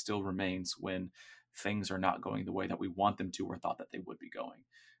joy still remains when things are not going the way that we want them to or thought that they would be going.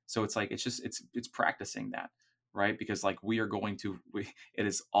 So it's like it's practicing that, right? Because like we are going to it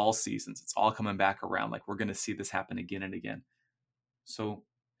is all seasons. It's all coming back around. Like we're going to see this happen again and again. So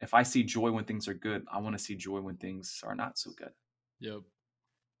if I see joy when things are good, I want to see joy when things are not so good. Yep.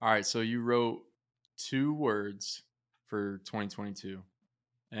 All right. So you wrote two words for 2022,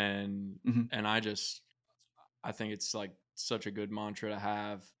 and Mhm. I think it's like such a good mantra to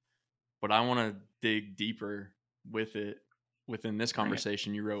have. But I want to dig deeper with it within this Bring it.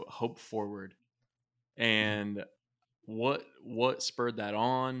 conversation. You wrote hope forward, Mhm. and what spurred that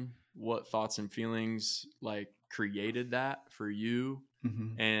on? What thoughts and feelings like created that for you?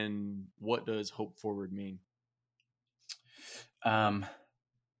 Mhm. And what does hope forward mean? Um,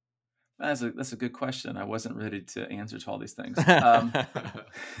 that's a good question. I wasn't ready to answer to all these things.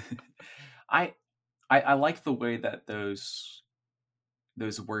 I I like the way that those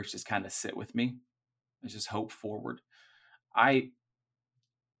words just kind of sit with me. It's just hope forward. I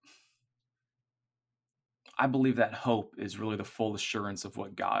I believe that hope is really the full assurance of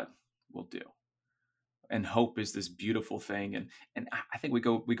what God will do. And hope is this beautiful thing. And I think we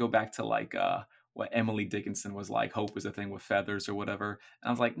go back to like what Emily Dickinson was like, hope is a thing with feathers or whatever. And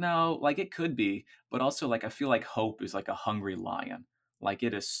I was like, no, like it could be, but also like I feel like hope is like a hungry lion, like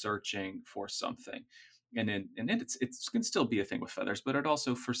it is searching for something. And it can still be a thing with feathers, but it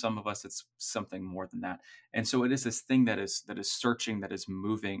also for some of us it's something more than that. And so it is this thing that is searching, that is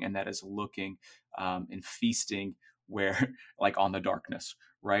moving, and that is looking, and feasting where like on the darkness,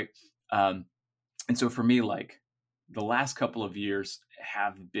 right? Um, and so for me, like the last couple of years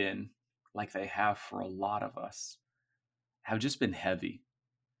have been like they have for a lot of us, have just been heavy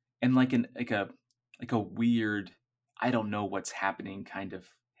and like a weird, I don't know what's happening kind of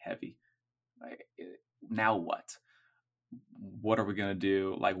heavy. Like, now what? What are we gonna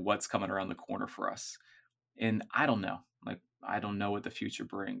do? Like what's coming around the corner for us? And I don't know. Like I don't know what the future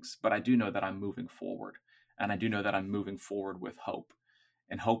brings, but I do know that I'm moving forward, and I do know that I'm moving forward with hope.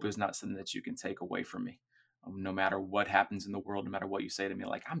 And hope is not something that you can take away from me. No matter what happens in the world, no matter what you say to me,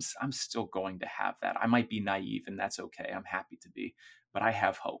 like I'm still going to have that. I might be naive, and that's okay. I'm happy to be, but I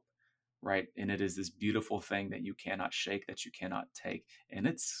have hope, right? And it is this beautiful thing that you cannot shake, that you cannot take, and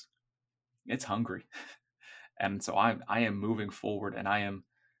it's hungry. And so I am moving forward, and I'm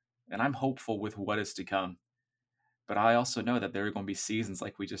hopeful with what is to come. But I also know that there are going to be seasons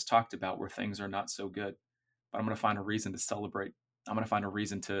like we just talked about where things are not so good. But I'm going to find a reason to celebrate. I'm going to find a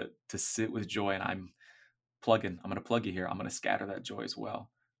reason to sit with joy, and I'm going to plug you here. I'm going to scatter that joy as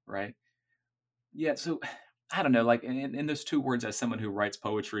well, right? Yeah. So I don't know. Like in those two words, as someone who writes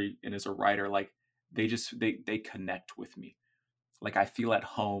poetry and is a writer, like they connect with me. Like I feel at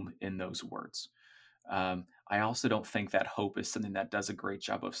home in those words. I also don't think that hope is something that does a great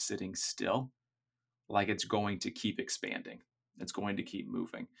job of sitting still. Like it's going to keep expanding. It's going to keep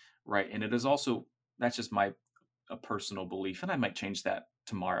moving, right? And it is also, that's just my a personal belief, and I might change that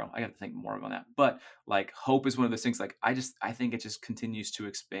tomorrow. I got to think more on that. But like hope is one of those things. Like I think it just continues to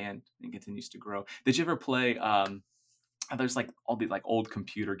expand and continues to grow. Did you ever play there's like all these like old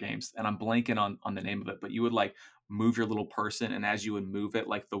computer games, and I'm blanking on the name of it, but you would like move your little person, and as you would move it,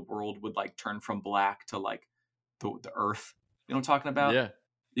 like the world would like turn from black to like the earth. You know what I'm talking about? Yeah.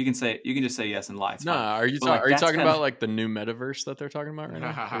 You can just say yes and lie. It's No, fine. But like are you that's talking kind about of like the new metaverse that they're talking about right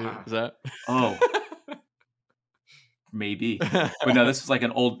now? Is that? oh, maybe. But no, this was like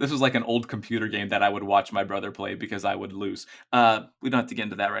an old computer game that I would watch my brother play because I would lose. We don't have to get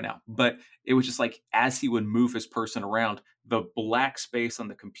into that right now. But it was just like as he would move his person around, the black space on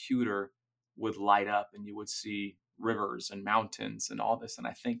the computer would light up and you would see rivers and mountains and all this. And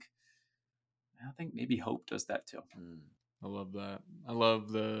I think maybe Hope does that too. I love that. I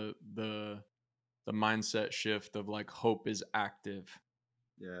love the mindset shift of like hope is active.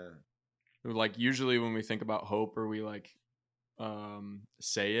 Yeah. Like usually when we think about hope or we like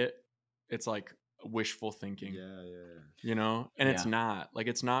say it, it's like wishful thinking. Yeah. You know, and Yeah. it's not like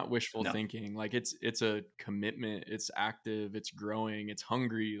it's not wishful No. thinking. Like it's a commitment, it's active, it's growing, it's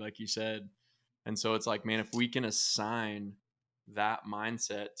hungry, like you said. And so it's like, man, if we can assign that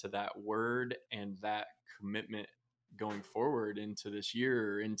mindset to that word and that commitment going forward into this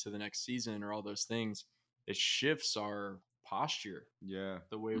year or into the next season or all those things, it shifts our posture, Yeah.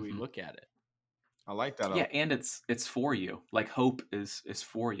 the way we Mhm. look at it. I like that. Yeah, and it's for you. Like hope is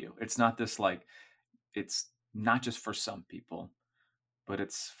for you. It's not this like it's not just for some people, but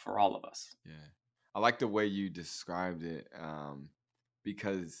it's for all of us. Yeah. I like the way you described it,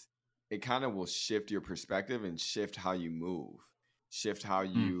 because it kind of will shift your perspective and shift how you move, shift how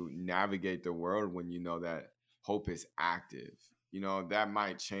Mm. you navigate the world when you know that hope is active. That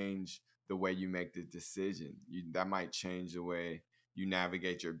might change the way you make the decision. That might change the way you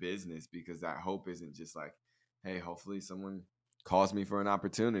navigate your business because that hope isn't just like, hey, hopefully someone calls me for an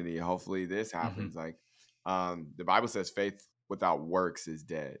opportunity. Hopefully this Mhm. happens. Like, the Bible says faith without works is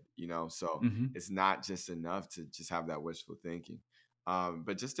dead, so Mhm. it's not just enough to just have that wishful thinking.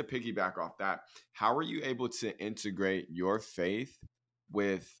 But just to piggyback off that, how are you able to integrate your faith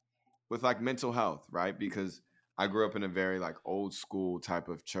with like mental health, right? Because I grew up in a very like old school type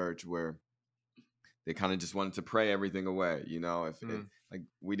of church where they kind of just wanted to pray everything away, if like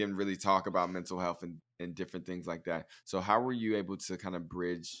we didn't really talk about mental health and different things like that. So how were you able to kind of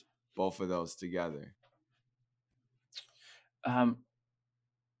bridge both of those together? Um,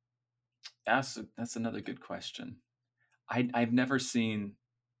 that's another good question. I've never seen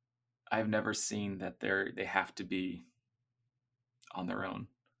that they have to be on their own.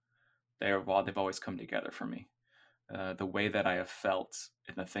 They've always come together for me. The way that I have felt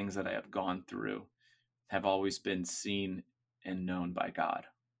and the things that I have gone through have always been seen and known by God.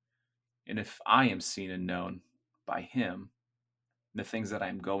 And if I am seen and known by Him, the things that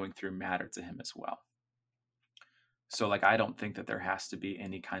I'm going through matter to Him as well. So, like, I don't think that there has to be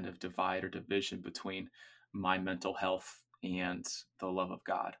any kind of divide or division between my mental health and the love of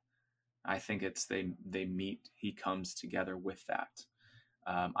God. I think it's they meet. He comes together with that.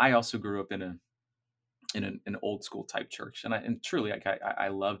 I also grew up in an old school type church, and truly, like, I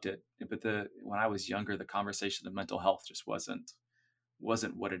loved it. But when I was younger, the conversation of mental health just wasn't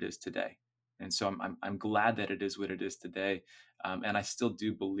what it is today. And so I'm glad that it is what it is today. And I still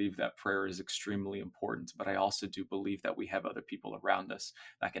do believe that prayer is extremely important, but I also do believe that we have other people around us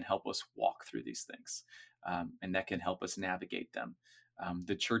that can help us walk through these things, and that can help us navigate them.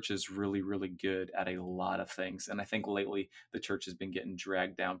 The church is really, really good at a lot of things. And I think lately the church has been getting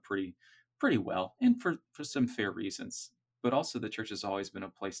dragged down pretty well, and for some fair reasons. But also the church has always been a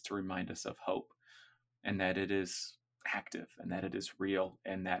place to remind us of hope and that it is active and that it is real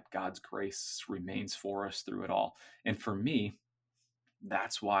and that God's grace remains for us through it all. And for me,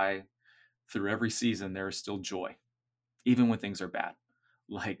 that's why through every season there is still joy, even when things are bad.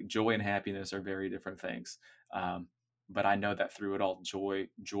 Like joy and happiness are very different things. Um, but I know that through it all, joy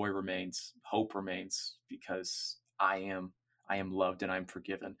remains, hope remains, because I am loved and I'm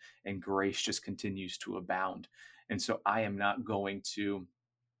forgiven, and grace just continues to abound. And so I am not going to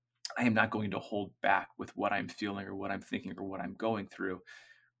hold back with what I'm feeling or what I'm thinking or what I'm going through,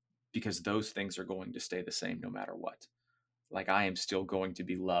 because those things are going to stay the same no matter what. Like I am still going to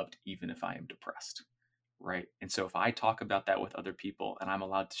be loved even if I am depressed. Right. And so if I talk about that with other people and I'm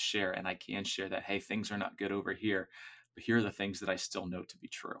allowed to share, and I can share that, hey, things are not good over here, but here are the things that I still know to be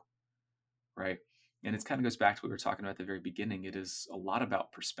true. Right. And it kind of goes back to what we were talking about at the very beginning. It is a lot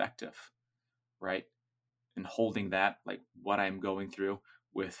about perspective. Right. And holding that, like what I'm going through,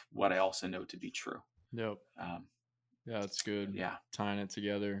 with what I also know to be true. Yep. Um, Yeah, that's good. yeah. Tying it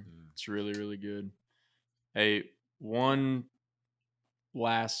together. It's really, really good. Hey, one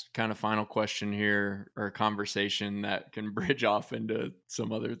last kind of final question here or conversation that can bridge off into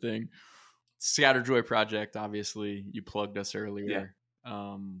some other thing. Scatterjoy Project, obviously, you plugged us Yeah. earlier.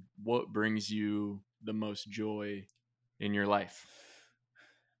 What brings you the most joy in your life?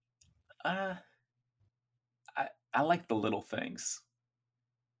 Uh, I like the little things.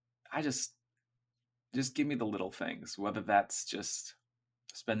 I just give me the little things, whether that's just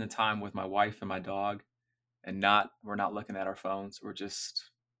spending time with my wife and my dog, and not we're not looking at our phones. We're just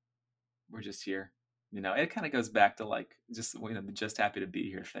here. It kind of goes back to like just the just happy to be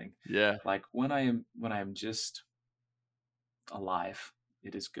here thing. Yeah, Like when I am just alive,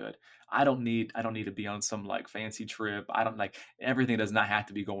 it is good. I don't need to be on some like fancy trip. I don't like everything does not have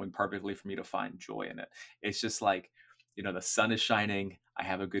to be going perfectly for me to find joy in it. It's just like, the sun is shining, I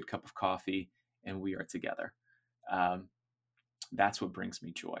have a good cup of coffee, and we are together. Um, that's what brings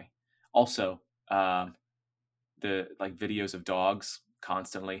me joy. Also, the like videos of dogs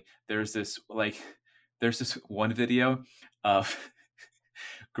constantly. There's this one video of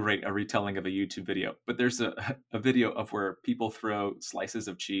great a retelling of a YouTube video, but there's a a video of where people throw slices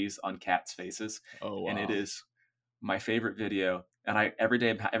of cheese on cats' faces, oh and it wow. is my favorite video. And I every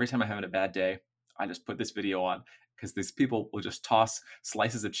time I'm having a bad day, I just put this video on because these people will just toss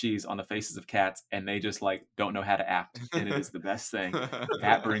slices of cheese on the faces of cats, and they just like don't know how to act, and it is the best thing.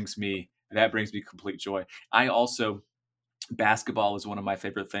 That brings me complete joy. I also Basketball is one of my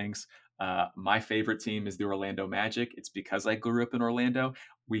favorite things. My favorite team is the Orlando Magic. It's because I grew up in Orlando.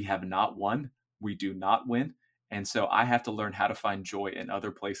 We have not won. We do not win. And so I have to learn how to find joy in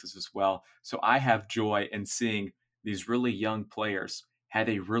other places as well. So I have joy in seeing these really young players have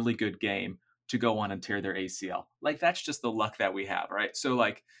a really good game to go on and tear their ACL. Like that's just the luck that we have, right? So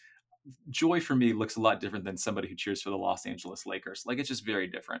like joy for me looks a lot different than somebody who cheers for the Los Angeles Lakers. Like it's just very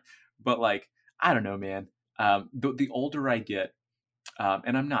different. But like I don't know, man. The older I get,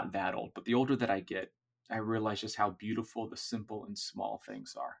 and I'm not that old, but the older that I get, I realize just how beautiful the simple and small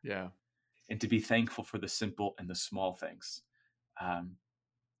things are, Yeah, and to be thankful for the simple and the small things. Um,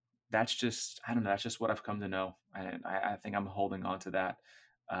 that's just, I don't know, that's just what I've come to know, and I think I'm holding on to that.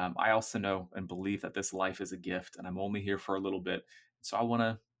 I also know and believe that this life is a gift, and I'm only here for a little bit, so I want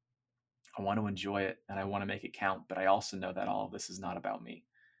to enjoy it, and I want to make it count. But I also know that all of this is not about me,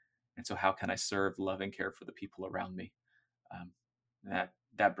 and so how can I serve, love, and care for the people around me? Um,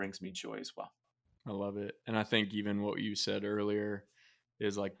 that brings me joy as well. I love it. And I think even what you said earlier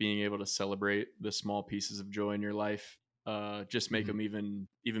is like being able to celebrate the small pieces of joy in your life, just make Mhm, them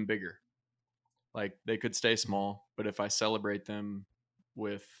even bigger. Like they could stay mhm, small, but if I celebrate them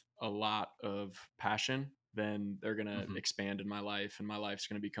with a lot of passion, then they're going to mhm, expand in my life and my life's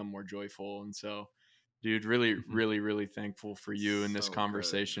going to become more joyful. And so, dude, really, mhm. really, really thankful for you in this So good,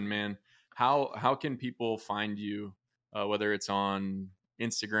 conversation, man. man. How can people find you, whether it's on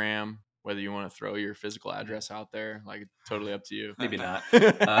Instagram, whether you want to throw your physical Yeah, address out there, like totally up to you. maybe not.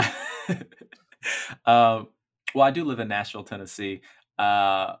 Uh, um, well, I do live in Nashville, Tennessee.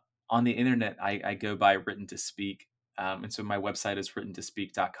 Uh, on the internet, I go by Written to Speak. And so my website is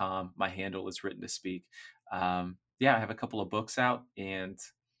writtentospeak.com. My handle is Written to Speak. Yeah, I have a couple of books out, and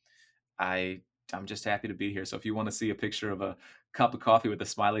I I'm just happy to be here. So if you want to see a picture of a cup of coffee with a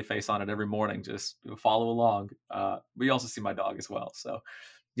smiley face on it every morning, just follow along. We also see my dog as well. So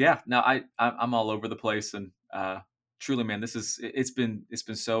yeah, no, I'm all over the place, and truly, man, it's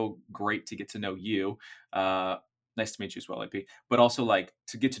been so great to get to know you. Nice to meet you as well, AP. But also like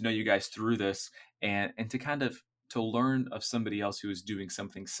to get to know you guys through this, and to kind of to learn of somebody else who is doing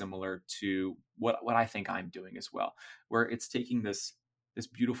something similar to what I think I'm doing as well, where it's taking this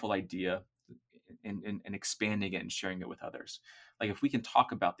beautiful idea and expanding it and sharing it with others. Like if we can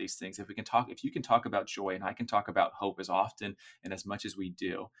talk about these things, if you can talk about joy and I can talk about hope as often and as much as we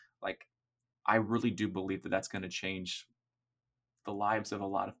do, like I really do believe that that's going to change the lives of a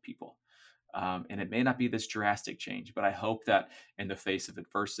lot of people. And it may not be this drastic change, but I hope that in the face of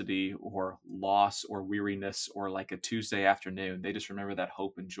adversity or loss or weariness or like a Tuesday afternoon, they just remember that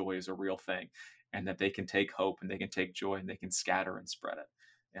hope and joy is a real thing, and that they can take hope and they can take joy and they can scatter and spread it.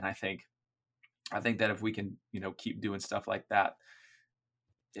 And I think that if we can, keep doing stuff like that,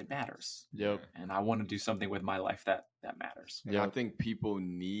 it matters. Yep. Yeah. And I want to do something with my life that matters. And I Yep. think people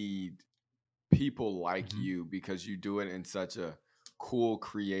need people like Mhm. you because you do it in such a cool,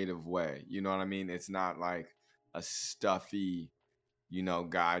 creative way. You know what I mean? It's not like a stuffy,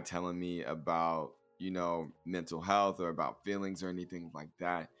 guy telling me about, mental health or about feelings or anything like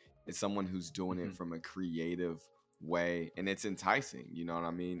that. It's someone who's doing it Mhm. from a creative way and it's enticing, you know what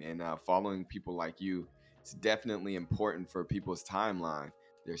I mean? And following people like you, it's definitely important for people's timeline.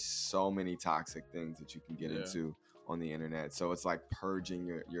 There's so many toxic things that you can get Yeah. into on the internet. So it's like purging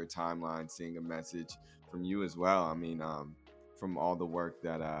your timeline, seeing a message from you as well. I mean, from all the work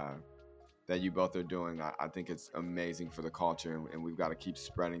that that you both are doing. I think it's amazing for the culture, and we've got to keep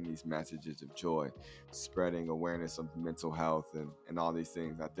spreading these messages of joy, spreading awareness of mental health and all these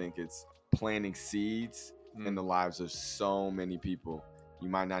things. I think it's planting seeds in the lives of so many people. You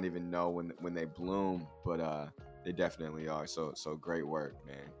might not even know when they bloom, but they definitely are. So great work,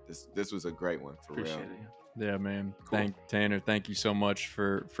 man. This was a great one for Appreciate real. it. Yeah, man. Cool. Tanner, thank you so much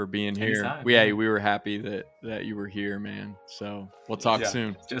for being here. Anytime, Yeah, yeah. we were happy that you were here, man. So we'll talk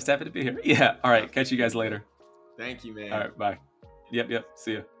soon. Just happy to be here. Yeah. All right. Catch you guys later. Thank you, man. All right. Bye. Yep.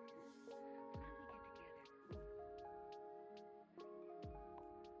 See ya.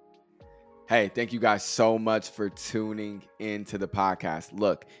 Hey, thank you guys so much for tuning into the podcast.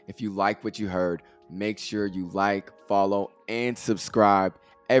 Look, if you like what you heard, make sure you like, follow, and subscribe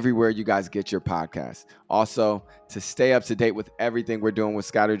everywhere you guys get your podcasts. Also, to stay up to date with everything we're doing with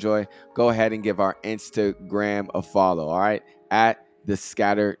Scatterjoy, go ahead and give our Instagram a follow, all right? At the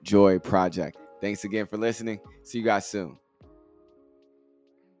Scatterjoy Project. Thanks again for listening. See you guys soon.